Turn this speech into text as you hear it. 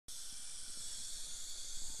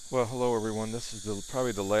Well, hello everyone. This is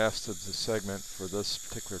probably the last of the segment for this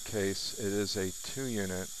particular case. It is a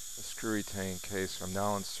 2-unit screw retain case. I'm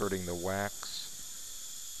now inserting the wax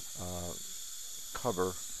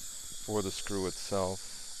cover for the screw itself,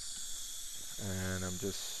 and I'm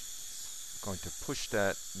just going to push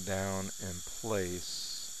that down in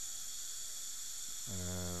place,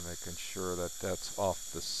 and making sure that that's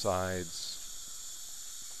off the sides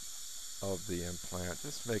of the implant,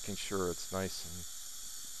 just making sure it's nice and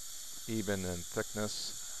even in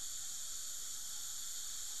thickness.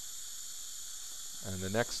 And the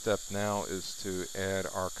next step now is to add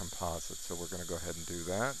our composite. So we're going to go ahead and do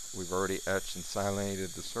that. We've already etched and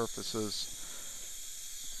silanated the surfaces,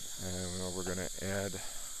 and we're going to add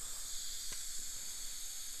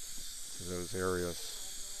to those areas.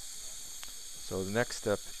 So the next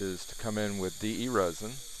step is to come in with DE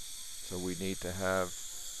resin. So we need to have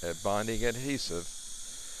a bonding adhesive.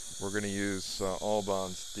 We're going to use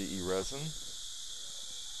Albon's DE resin.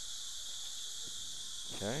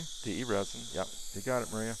 Okay, DE resin. Yep, you got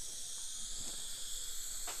it, Maria.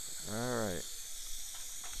 All right.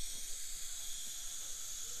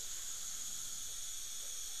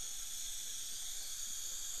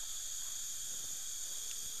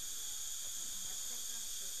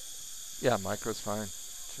 Yeah, micro's fine.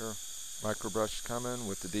 Sure. Micro brush coming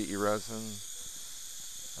with the DE resin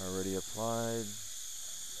already applied.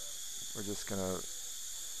 We're just going to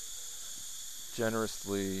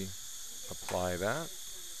generously apply that.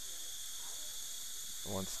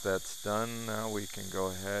 Once that's done, now we can go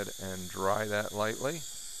ahead and dry that lightly.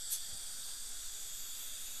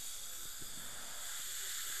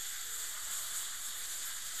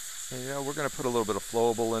 And, we're going to put a little bit of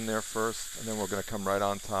flowable in there first, and then we're going to come right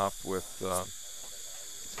on top with,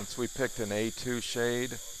 since we picked an A2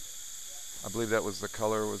 shade, I believe that was the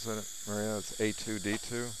color, wasn't it, Maria? It's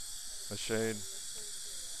A2D2, a shade.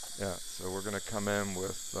 Yeah, so we're going to come in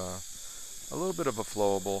with a little bit of a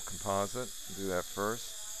flowable composite. Do that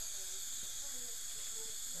first.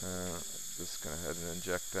 Just go ahead and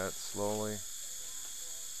inject that slowly,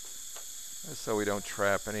 just so we don't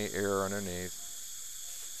trap any air underneath.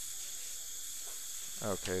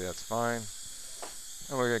 Okay, that's fine.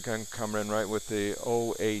 And we're going to come in right with the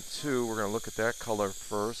OA2. We're going to look at that color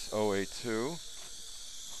first, OA2.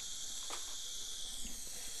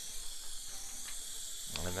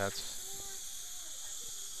 And that's,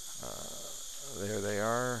 there they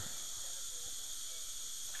are.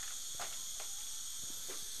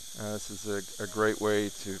 This is a great way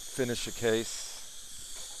to finish a case.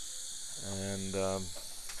 And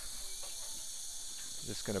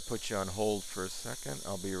just going to put you on hold for a second.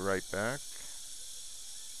 I'll be right back.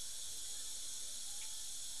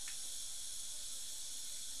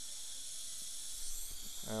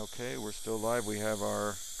 Okay, we're still live. We have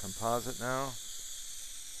our composite now.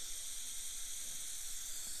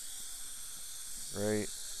 Great.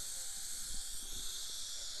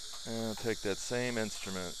 And I'll take that same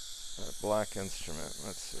instrument, that black instrument.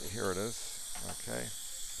 Let's see, here it is. Okay.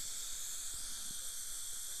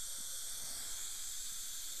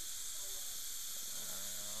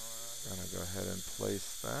 I'm going to go ahead and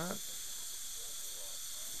place that.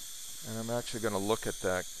 And I'm actually going to look at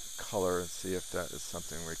that color and see if that is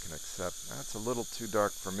something we can accept. That's a little too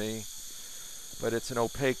dark for me, but it's an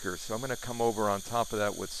opaquer, so I'm going to come over on top of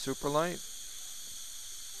that with super light.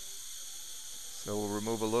 So we'll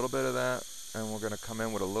remove a little bit of that, and we're going to come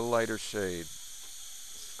in with a little lighter shade.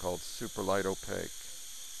 It's called super light opaque.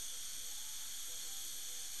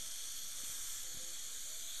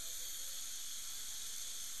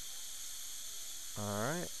 All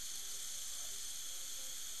right.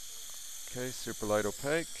 Okay, super light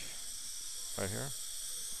opaque right here.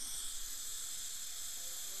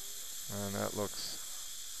 And that looks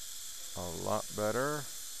a lot better.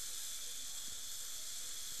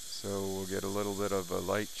 So we'll get a little bit of a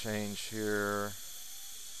light change here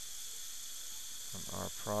from our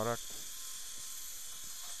product.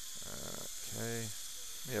 Okay,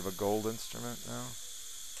 we have a gold instrument now.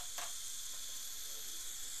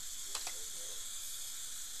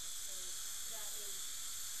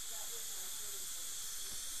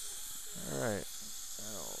 Alright,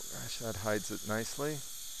 oh gosh, that hides it nicely.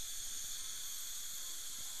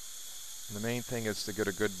 And the main thing is to get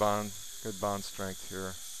a good bond strength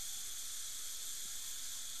here.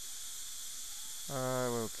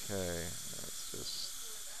 Okay, let's just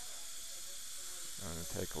going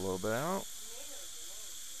to take a little bit out.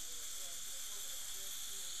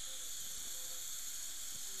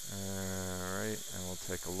 Alright, and we'll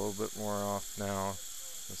take a little bit more off now,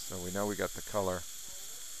 just so we know we got the color.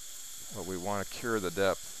 But we want to cure the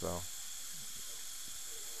depth, so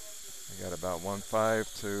I got about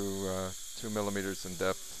 1.5 to 2 millimeters in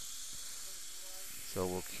depth. So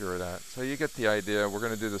we'll cure that. So you get the idea. We're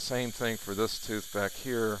going to do the same thing for this tooth back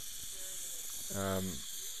here, and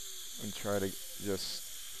try to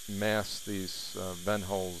just mask these vent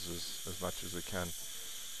holes as much as we can.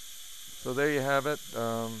 So there you have it.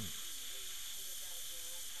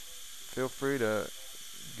 Feel free to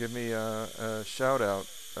give me a shout out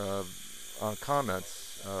on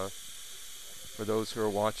comments. For those who are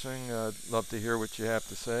watching, I'd love to hear what you have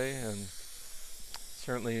to say, and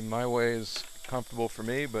certainly my way is comfortable for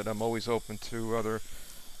me, but I'm always open to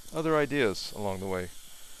other ideas along the way.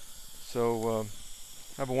 So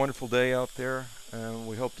have a wonderful day out there, and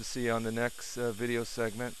we hope to see you on the next video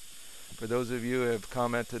segment. For those of you who have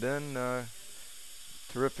commented in,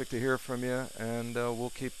 terrific to hear from you, and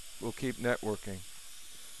we'll keep networking.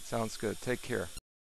 Sounds good. Take care.